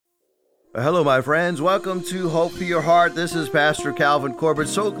Hello, my friends. Welcome to Hope for Your Heart. This is Pastor Calvin Corbett.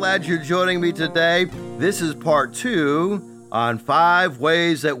 So glad you're joining me today. This is part 2 on 5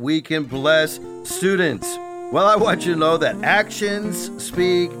 ways that we can bless students. Well, I want you to know that actions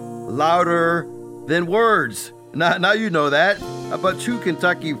speak louder than words. Now you know that. But 2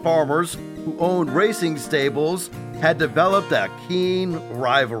 Kentucky farmers who owned racing stables had developed a keen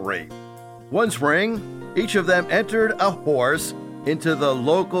rivalry. One spring, each of them entered a horse into the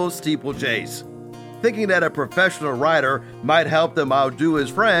local steeplechase. Thinking that a professional rider might help them outdo his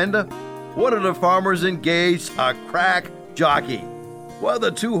friend, one of the farmers engaged a crack jockey. Well,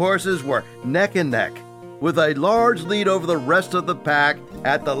 the 2 horses were neck and neck, with a large lead over the rest of the pack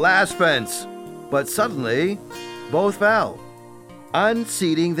at the last fence. But suddenly, both fell,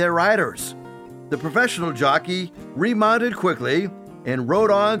 unseating their riders. The professional jockey remounted quickly and rode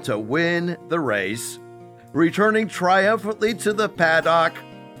on to win the race. Returning triumphantly to the paddock,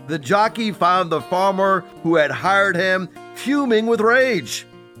 the jockey found the farmer who had hired him fuming with rage.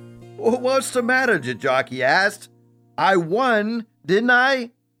 "What's the matter?" the jockey asked. "I won, didn't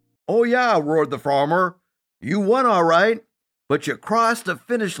I?" "Oh yeah," roared the farmer. "You won all right, but you crossed the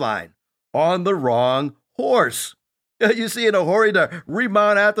finish line on the wrong horse." You see, in a hurry to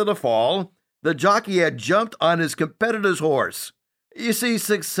remount after the fall, the jockey had jumped on his competitor's horse. You see,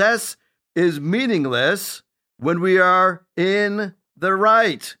 success is meaningless when we are in the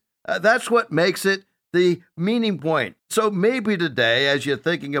right. That's what makes it the meaning point. So maybe today, as you're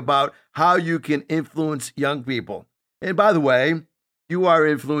thinking about how you can influence young people, and by the way, you are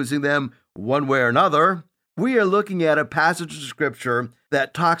influencing them one way or another, we are looking at a passage of scripture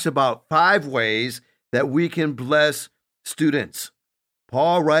that talks about 5 ways that we can bless students.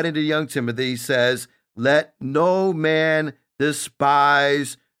 Paul, writing to young Timothy, says, "Let no man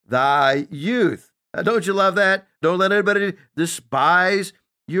despise thy youth." Don't you love that? Don't let anybody despise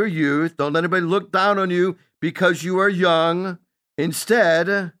your youth. Don't let anybody look down on you because you are young.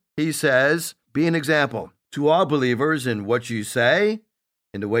 Instead, he says, be an example to all believers in what you say,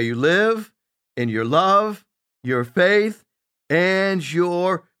 in the way you live, in your love, your faith, and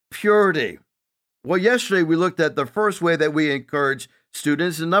your purity. Well, yesterday we looked at the first way that we encourage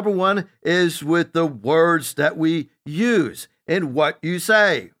students, and number 1 is with the words that we use and what you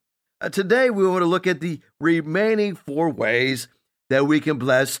say. Today we want to look at the remaining 4 ways that we can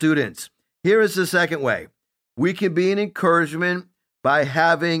bless students. Here is the second way. We can be an encouragement by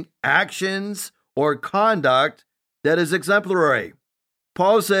having actions or conduct that is exemplary.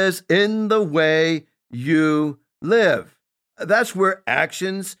 Paul says, in the way you live. That's where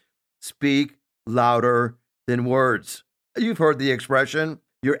actions speak louder than words. You've heard the expression,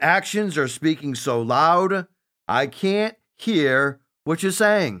 your actions are speaking so loud, I can't hear what you're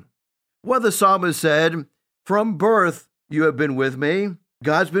saying. Well, the psalmist said, from birth you have been with me.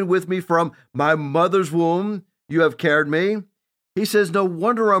 God's been with me from my mother's womb. You have carried me. He says, no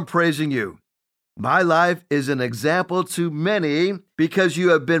wonder I'm praising you. My life is an example to many because you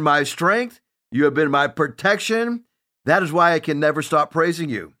have been my strength. You have been my protection. That is why I can never stop praising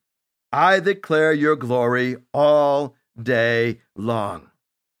you. I declare your glory all day long.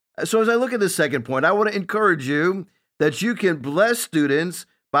 So as I look at this second point, I want to encourage you that you can bless students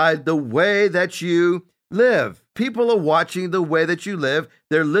by the way that you live. People are watching the way that you live.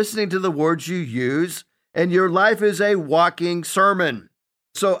 They're listening to the words you use, and your life is a walking sermon.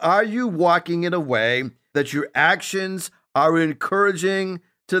 So are you walking in a way that your actions are encouraging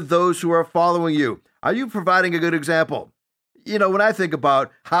to those who are following you? Are you providing a good example? You know, when I think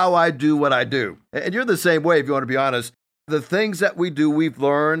about how I do what I do, and you're the same way if you want to be honest, the things that we do, we've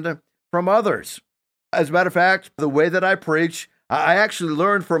learned from others. As a matter of fact, the way that I preach, I actually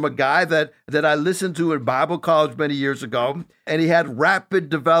learned from a guy that I listened to in Bible college many years ago, and he had rapid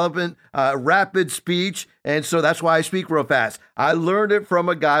development, rapid speech, and so that's why I speak real fast. I learned it from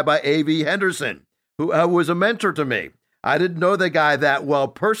a guy by A.V. Henderson, who was a mentor to me. I didn't know the guy that well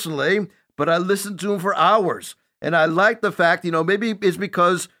personally, but I listened to him for hours, and I like the fact, maybe it's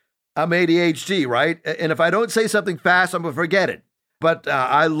because I'm ADHD, right? And if I don't say something fast, I'm going to forget it. But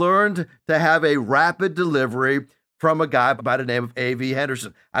I learned to have a rapid delivery from a guy by the name of A.V.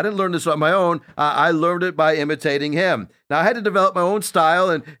 Henderson. I didn't learn this on my own. I learned it by imitating him. Now, I had to develop my own style,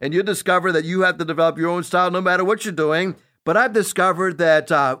 and you discover that you have to develop your own style no matter what you're doing. But I've discovered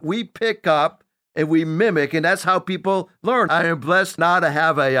that we pick up and we mimic, and that's how people learn. I am blessed now to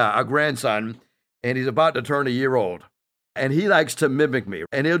have a grandson, and he's about to turn a year old. And he likes to mimic me,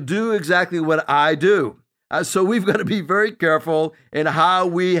 and he'll do exactly what I do. So we've got to be very careful in how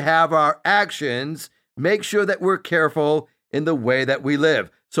we have our actions. Make sure that we're careful in the way that we live.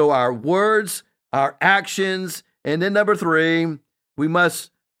 So our words, our actions, and then number 3, we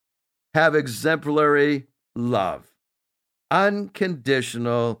must have exemplary love,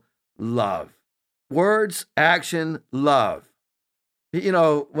 unconditional love. Words, action, love. You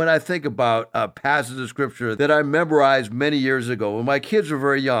know, when I think about a passage of scripture that I memorized many years ago, when my kids were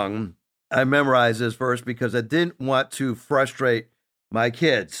very young, I memorized this verse because I didn't want to frustrate my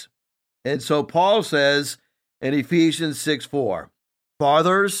kids. And so Paul says in Ephesians 6:4,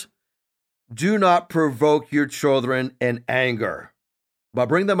 fathers, do not provoke your children in anger, but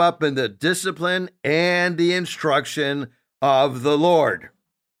bring them up in the discipline and the instruction of the Lord.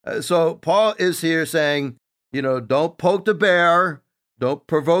 So Paul is here saying, don't poke the bear, don't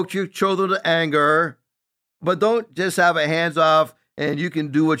provoke your children to anger, but don't just have a hands off and you can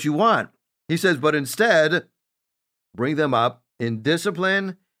do what you want. He says, but instead, bring them up in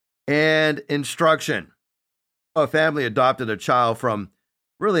discipline and instruction. A family adopted a child from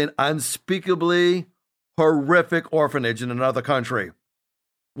really an unspeakably horrific orphanage in another country.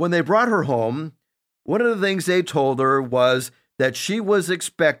 When they brought her home, one of the things they told her was that she was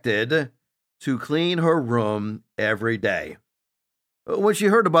expected to clean her room every day. When she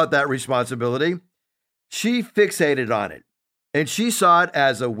heard about that responsibility, she fixated on it, and she saw it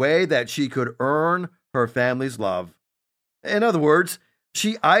as a way that she could earn her family's love. In other words,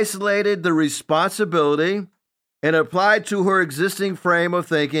 she isolated the responsibility and applied to her existing frame of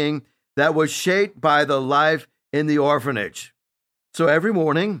thinking that was shaped by the life in the orphanage. So every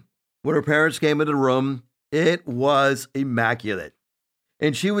morning, when her parents came into the room, it was immaculate.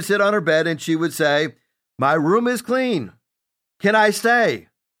 And she would sit on her bed and she would say, my room is clean. Can I stay?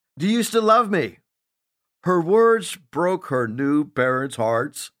 Do you still love me? Her words broke her new parents'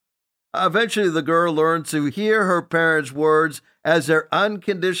 hearts. Eventually, the girl learned to hear her parents' words as their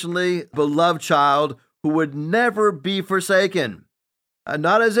unconditionally beloved child who would never be forsaken,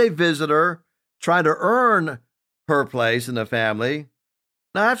 not as a visitor trying to earn her place in the family.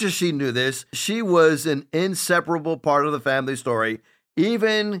 Now, after she knew this, she was an inseparable part of the family story.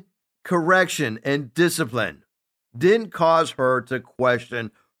 Even correction and discipline didn't cause her to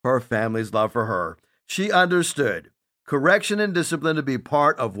question her family's love for her. She understood correction and discipline to be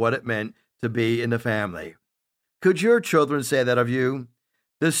part of what it meant to be in the family. Could your children say that of you?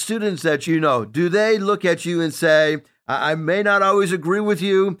 The students that you know, do they look at you and say, I may not always agree with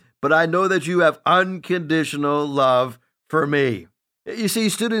you, but I know that you have unconditional love for me? You see,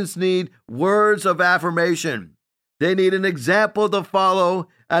 students need words of affirmation. They need an example to follow,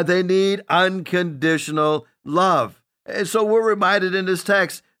 and they need unconditional love. And so we're reminded in this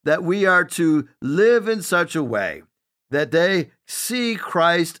text that we are to live in such a way that they see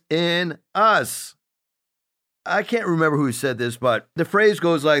Christ in us. I can't remember who said this, but the phrase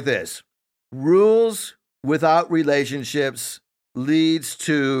goes like this: rules without relationships leads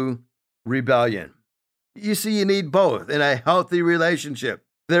to rebellion. You see, you need both in a healthy relationship.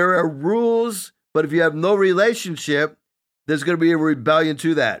 There are rules, but if you have no relationship, there's going to be a rebellion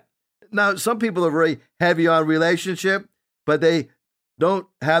to that. Now, some people are very heavy on relationship, but they don't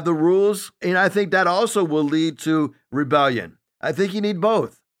have the rules. And I think that also will lead to rebellion. I think you need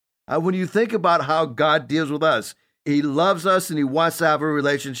both. When you think about how God deals with us, He loves us and He wants to have a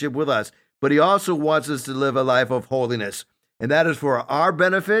relationship with us, but He also wants us to live a life of holiness. And that is for our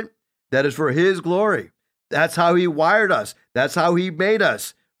benefit. That is for His glory. That's how He wired us. That's how He made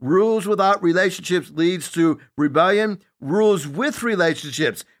us. Rules without relationships leads to rebellion. Rules with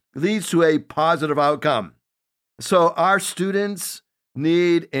relationships leads to a positive outcome. So our students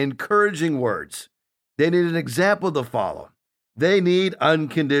need encouraging words. They need an example to follow. They need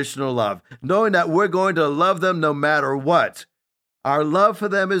unconditional love, knowing that we're going to love them no matter what. Our love for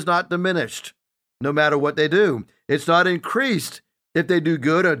them is not diminished, no matter what they do. It's not increased if they do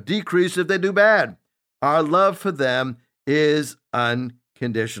good or decreased if they do bad. Our love for them is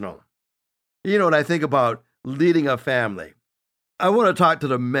unconditional. You know, when I think about leading a family, I want to talk to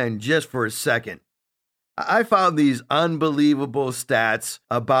the men just for a second. I found these unbelievable stats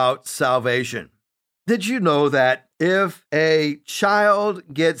about salvation. Did you know that if a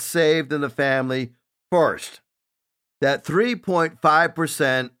child gets saved in the family first, that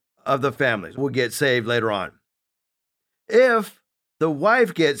 3.5% of the families will get saved later on? If the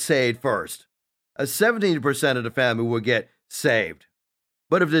wife gets saved first, 17% of the family will get saved.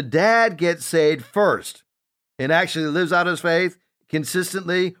 But if the dad gets saved first and actually lives out his faith,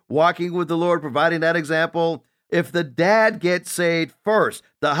 consistently walking with the Lord, providing that example, if the dad gets saved first,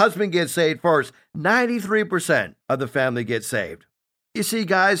 the husband gets saved first, 93% of the family gets saved. You see,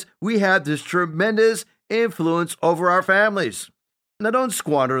 guys, we have this tremendous influence over our families. Now, don't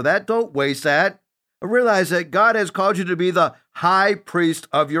squander that. Don't waste that. Realize that God has called you to be the high priest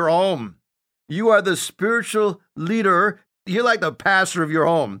of your home. You are the spiritual leader. You're like the pastor of your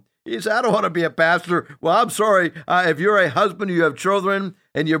home. You say, I don't want to be a pastor. Well, I'm sorry. If you're a husband, you have children,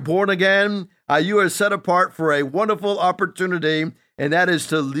 and you're born again, you are set apart for a wonderful opportunity, and that is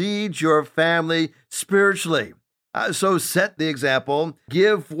to lead your family spiritually. So set the example,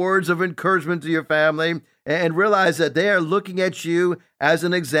 give words of encouragement to your family, and realize that they are looking at you as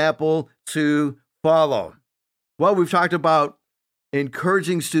an example to follow. Well, we've talked about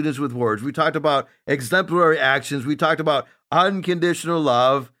encouraging students with words. We talked about exemplary actions. We talked about unconditional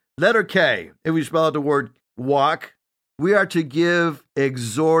love. Letter K, if we spell out the word walk, we are to give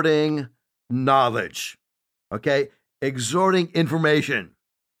exhorting knowledge. Okay? Exhorting information.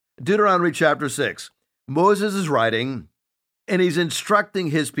 Deuteronomy chapter 6. Moses is writing, and he's instructing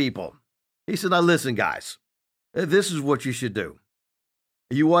his people. He said, now listen, guys, this is what you should do.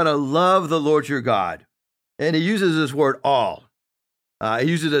 You want to love the Lord your God. And he uses this word all. He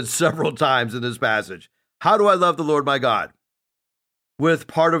uses it several times in this passage. How do I love the Lord my God? With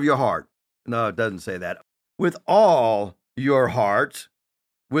part of your heart. No, it doesn't say that. With all your heart,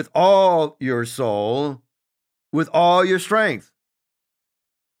 with all your soul, with all your strength.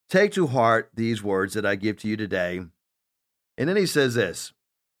 Take to heart these words that I give to you today. And then he says this,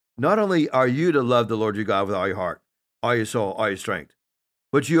 not only are you to love the Lord your God with all your heart, all your soul, all your strength,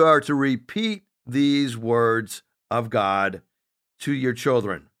 but you are to repeat these words of God to your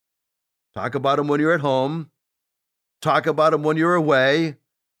children. Talk about them when you're at home. Talk about them when you're away.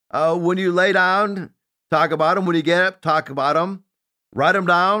 When you lay down, talk about them. When you get up, talk about them. Write them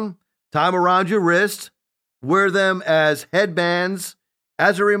down. Tie them around your wrist. Wear them as headbands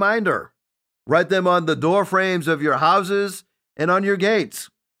as a reminder. Write them on the door frames of your houses and on your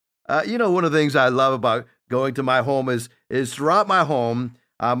gates. One of the things I love about going to my home is throughout my home,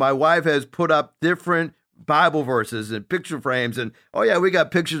 my wife has put up different Bible verses and picture frames. And, we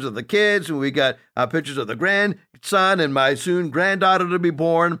got pictures of the kids, and we got pictures of the grandson and my soon granddaughter to be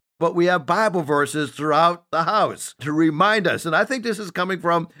born. But we have Bible verses throughout the house to remind us. And I think this is coming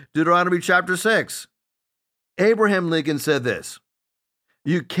from Deuteronomy chapter 6. Abraham Lincoln said this,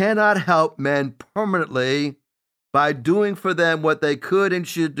 you cannot help men permanently by doing for them what they could and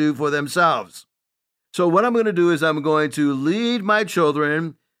should do for themselves. So what I'm going to do is I'm going to lead my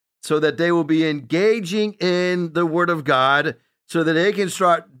children so that they will be engaging in the Word of God so that they can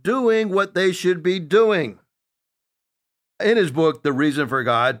start doing what they should be doing. In his book, The Reason for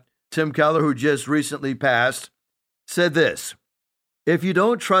God, Tim Keller, who just recently passed, said this, if you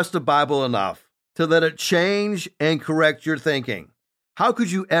don't trust the Bible enough to let it change and correct your thinking, how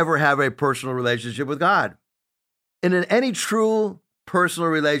could you ever have a personal relationship with God? And in any true personal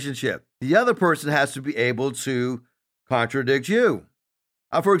relationship, the other person has to be able to contradict you.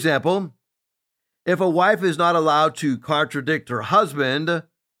 For example, if a wife is not allowed to contradict her husband,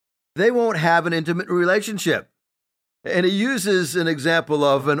 they won't have an intimate relationship. And he uses an example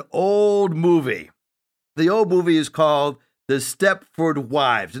of an old movie. The old movie is called The Stepford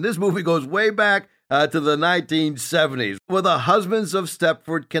Wives. And this movie goes way back to the 1970s, where the husbands of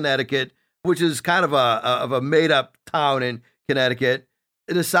Stepford, Connecticut, which is kind of a made-up town in Connecticut,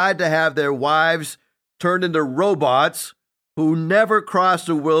 decide to have their wives turned into robots who never cross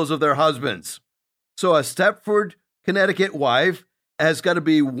the wills of their husbands. So a Stepford, Connecticut wife has got to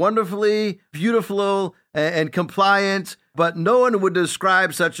be wonderfully beautiful and compliant, but no one would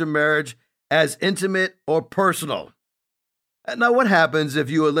describe such a marriage as intimate or personal. Now, what happens if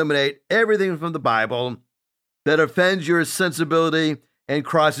you eliminate everything from the Bible that offends your sensibility and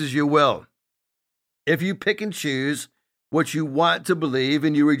crosses your will? If you pick and choose what you want to believe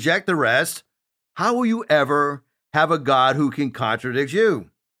and you reject the rest, how will you ever have a God who can contradict you?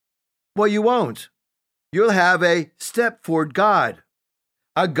 Well, you won't. You'll have a Stepford God,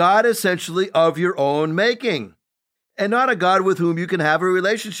 a God essentially of your own making, and not a God with whom you can have a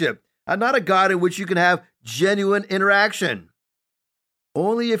relationship, and not a God in which you can have genuine interaction.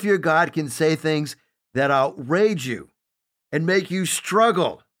 Only if your God can say things that outrage you and make you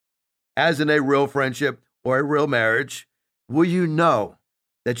struggle, as in a real friendship or a real marriage, will you know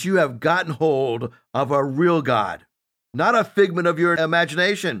that you have gotten hold of a real God, not a figment of your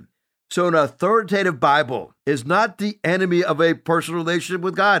imagination. So an authoritative Bible is not the enemy of a personal relationship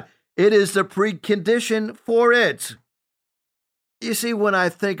with God. It is the precondition for it. You see, when I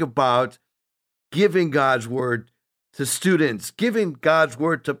think about giving God's word to students, giving God's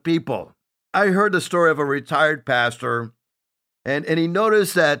word to people, I heard the story of a retired pastor, and he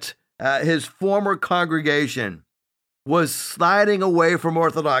noticed that his former congregation was sliding away from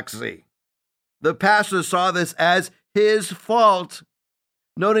orthodoxy. The pastor saw this as his fault,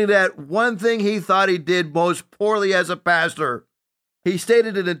 noting that one thing he thought he did most poorly as a pastor. He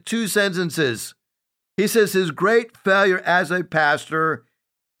stated it in 2 sentences. He says his great failure as a pastor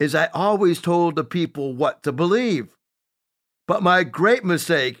is I always told the people what to believe. But my great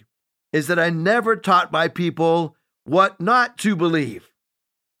mistake is that I never taught my people what not to believe.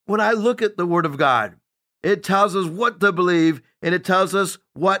 When I look at the Word of God, it tells us what to believe and it tells us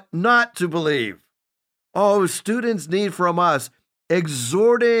what not to believe. Oh, students need from us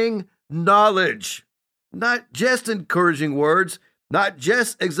exhorting knowledge, not just encouraging words, not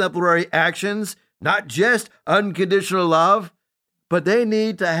just exemplary actions, not just unconditional love, but they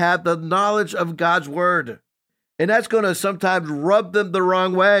need to have the knowledge of God's Word. And that's going to sometimes rub them the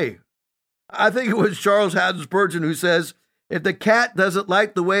wrong way. I think it was Charles Haddon Spurgeon who says, if the cat doesn't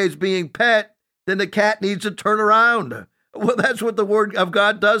like the way it's being pet, then the cat needs to turn around. Well, that's what the Word of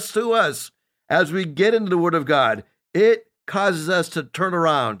God does to us. As we get into the Word of God, it causes us to turn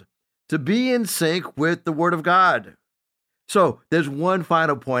around, to be in sync with the Word of God. So there's one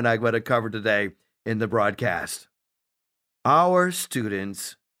final point I'm going to cover today in the broadcast. Our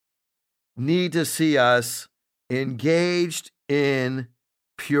students need to see us engaged in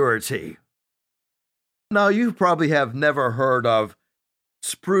purity. Now, you probably have never heard of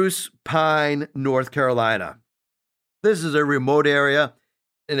Spruce Pine, North Carolina. This is a remote area,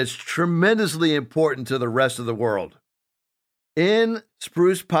 and it's tremendously important to the rest of the world. In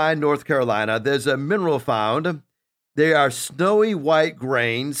Spruce Pine, North Carolina, there's a mineral found. They are snowy white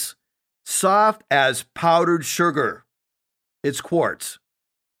grains, soft as powdered sugar. It's quartz,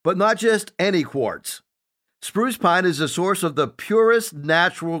 but not just any quartz. Spruce pine is the source of the purest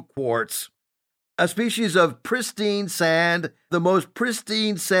natural quartz, a species of pristine sand, the most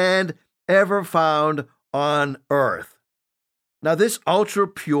pristine sand ever found on Earth. Now, this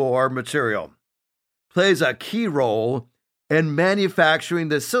ultra-pure material plays a key role in manufacturing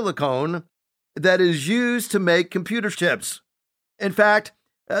the silicone that is used to make computer chips. In fact,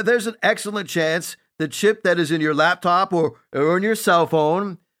 there's an excellent chance the chip that is in your laptop or in your cell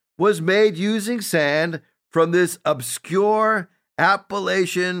phone was made using sand from this obscure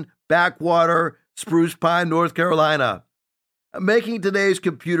Appalachian backwater Spruce Pine, North Carolina. Making today's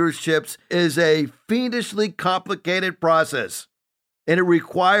computer chips is a fiendishly complicated process, and it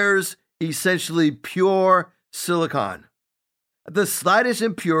requires essentially pure silicon. The slightest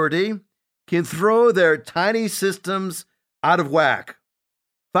impurity can throw their tiny systems out of whack.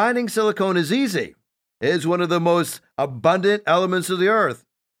 Finding silicone is easy. It is one of the most abundant elements of the earth.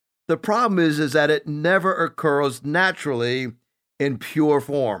 The problem is that it never occurs naturally in pure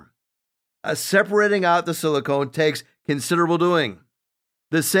form. Separating out the silicone takes considerable doing.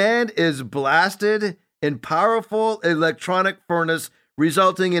 The sand is blasted in powerful electronic furnace,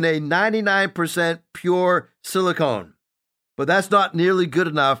 resulting in a 99% pure silicone. But that's not nearly good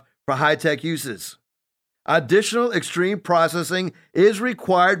enough for high-tech uses. Additional extreme processing is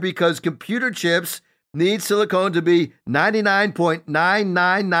required because computer chips need silicone to be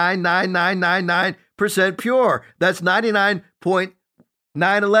 99.9999999% pure. That's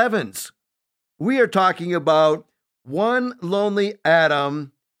 99.911s. We are talking about one lonely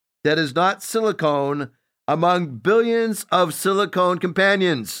atom that is not silicone among billions of silicone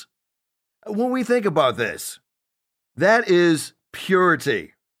companions. When we think about this, that is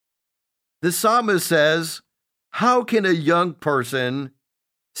purity. The psalmist says, how can a young person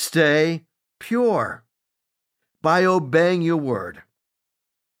stay pure? By obeying your word.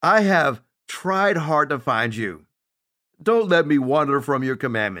 I have tried hard to find you. Don't let me wander from your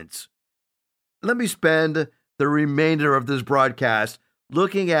commandments. Let me spend the remainder of this broadcast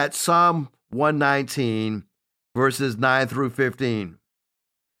looking at Psalm 119, verses 9 through 15.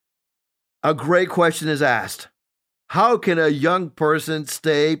 A great question is asked. How can a young person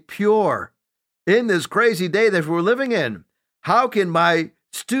stay pure in this crazy day that we're living in? How can my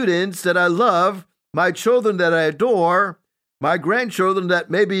students that I love, my children that I adore, my grandchildren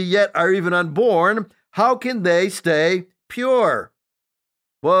that maybe yet are even unborn, how can they stay pure?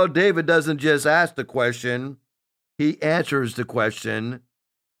 Well, David doesn't just ask the question, he answers the question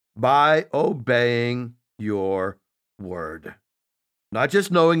by obeying your word. Not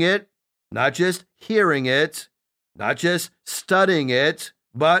just knowing it, not just hearing it, not just studying it,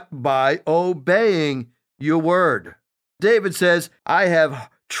 but by obeying your word. David says, I have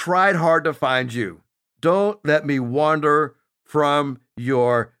tried hard to find you. Don't let me wander from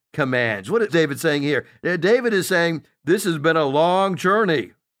your commands. What is David saying here? David is saying, this has been a long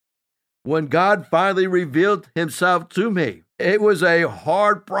journey. When God finally revealed himself to me, it was a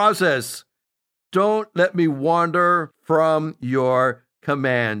hard process. Don't let me wander from your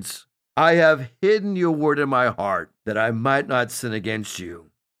commands. I have hidden your word in my heart that I might not sin against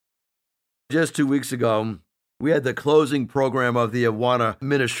you. Just 2 weeks ago, we had the closing program of the Awana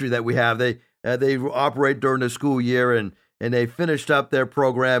ministry that we have. They operate during the school year, and and they finished up their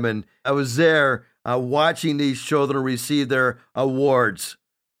program, and I was there watching these children receive their awards.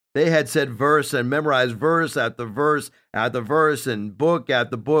 They had said verse and memorized verse after verse after verse and book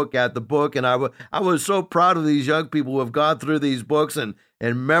after book after book. And I was so proud of these young people who have gone through these books and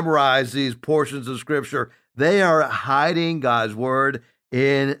memorized these portions of Scripture. They are hiding God's word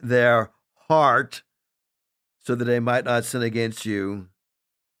in their heart so that they might not sin against you.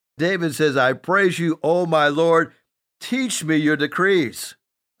 David says, I praise you, O my Lord, teach me your decrees.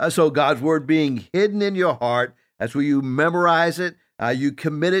 So God's word being hidden in your heart, that's where you memorize it. You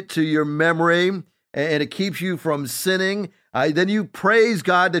commit it to your memory, and it keeps you from sinning. Then you praise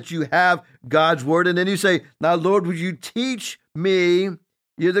God that you have God's word, and then you say, now, Lord, would you teach me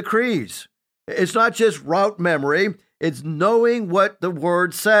your decrees? It's not just rote memory. It's knowing what the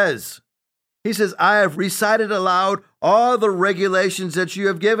word says. He says, I have recited aloud all the regulations that you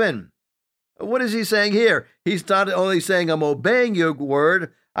have given. What is he saying here? He's not only saying, I'm obeying your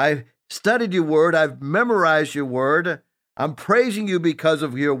word. I've studied your word. I've memorized your word. I'm praising you because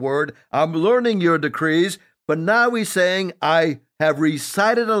of your word. I'm learning your decrees. But now he's saying, I have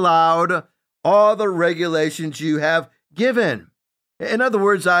recited aloud all the regulations you have given. In other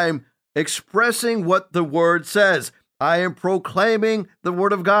words, I'm expressing what the word says. I am proclaiming the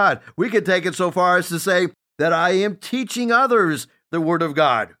word of God. We could take it so far as to say that I am teaching others the word of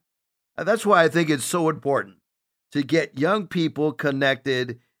God. That's why I think it's so important to get young people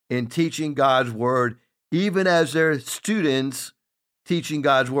connected in teaching God's word, even as they're students teaching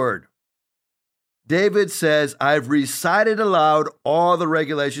God's word. David says, I've recited aloud all the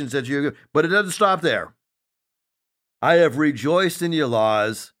regulations that you, but it doesn't stop there. I have rejoiced in your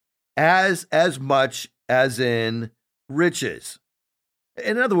laws as much as in riches.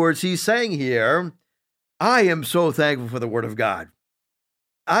 In other words, he's saying here, I am so thankful for the word of God.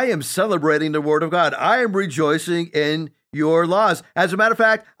 I am celebrating the word of God. I am rejoicing in your laws. As a matter of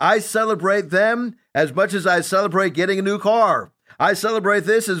fact, I celebrate them as much as I celebrate getting a new car. I celebrate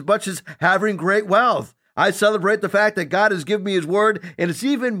this as much as having great wealth. I celebrate the fact that God has given me his word, and it's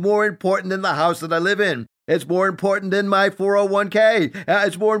even more important than the house that I live in. It's more important than my 401k.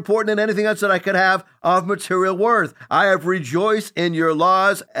 It's more important than anything else that I could have of material worth. I have rejoiced in your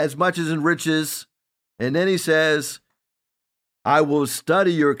laws as much as in riches. And then he says, I will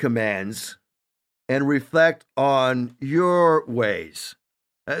study your commands and reflect on your ways.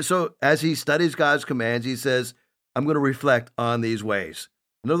 So as he studies God's commands, he says, I'm going to reflect on these ways.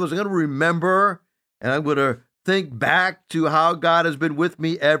 In other words, I'm going to remember, and I'm going to think back to how God has been with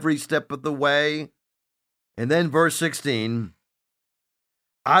me every step of the way. And then verse 16,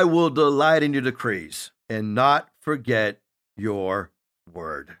 I will delight in your decrees and not forget your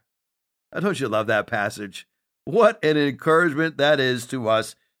word. Don't you love that passage? What an encouragement that is to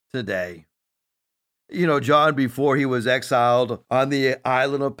us today. You know, John, before he was exiled on the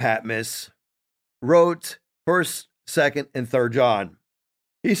island of Patmos, wrote 1st, 2nd, and 3rd John.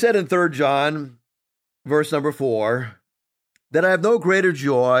 He said in 3rd John, verse number 4, that I have no greater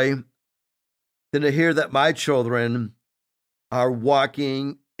joy than to hear that my children are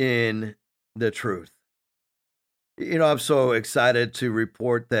walking in the truth. You know, I'm so excited to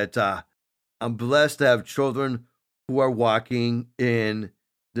report that I'm blessed to have children who are walking in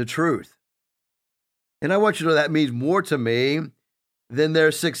the truth. And I want you to know that means more to me than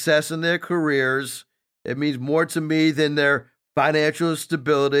their success in their careers. It means more to me than their financial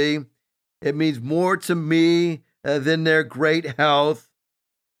stability. It means more to me than their great health,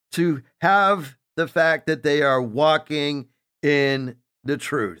 to have the fact that they are walking in the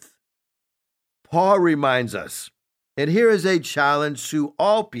truth. Paul reminds us, and here is a challenge to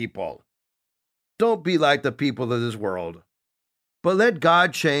all people. Don't be like the people of this world, but let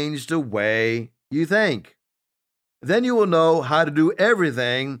God change the way you think. Then you will know how to do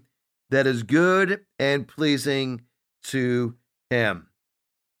everything that is good and pleasing to him.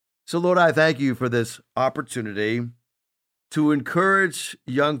 So, Lord, I thank you for this opportunity to encourage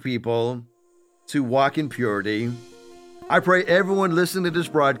young people to walk in purity. I pray everyone listening to this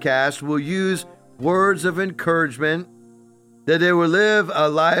broadcast will use words of encouragement, that they will live a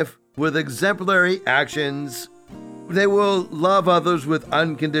life with exemplary actions. They will love others with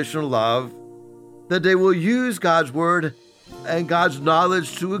unconditional love, that they will use God's word and God's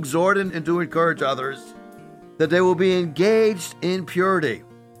knowledge to exhort and to encourage others, that they will be engaged in purity,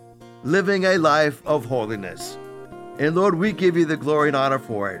 living a life of holiness. And Lord, we give you the glory and honor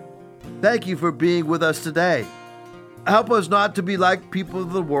for it. Thank you for being with us today. Help us not to be like people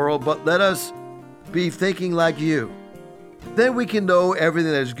of the world, but let us be thinking like you. Then we can know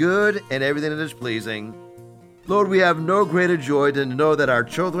everything that is good and everything that is pleasing. Lord, we have no greater joy than to know that our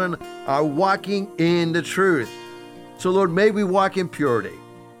children are walking in the truth. So, Lord, may we walk in purity,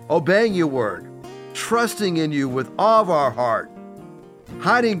 obeying your word, trusting in you with all of our heart,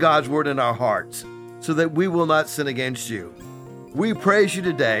 hiding God's word in our hearts so that we will not sin against you. We praise you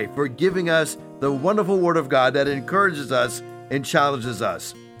today for giving us the wonderful word of God that encourages us and challenges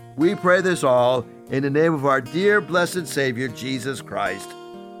us. We pray this all in the name of our dear, blessed Savior, Jesus Christ.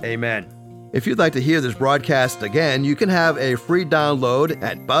 Amen. If you'd like to hear this broadcast again, you can have a free download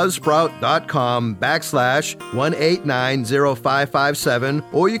at buzzsprout.com/1890557,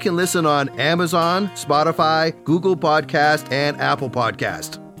 or you can listen on Amazon, Spotify, Google Podcast, and Apple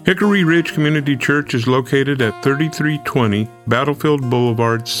Podcast. Hickory Ridge Community Church is located at 3320 Battlefield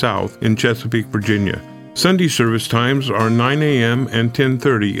Boulevard South in Chesapeake, Virginia. Sunday service times are 9 a.m. and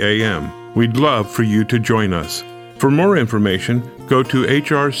 10:30 a.m. We'd love for you to join us. For more information, go to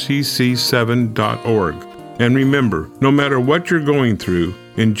hrcc7.org. And remember, no matter what you're going through,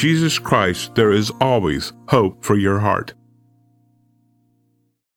 in Jesus Christ there is always hope for your heart.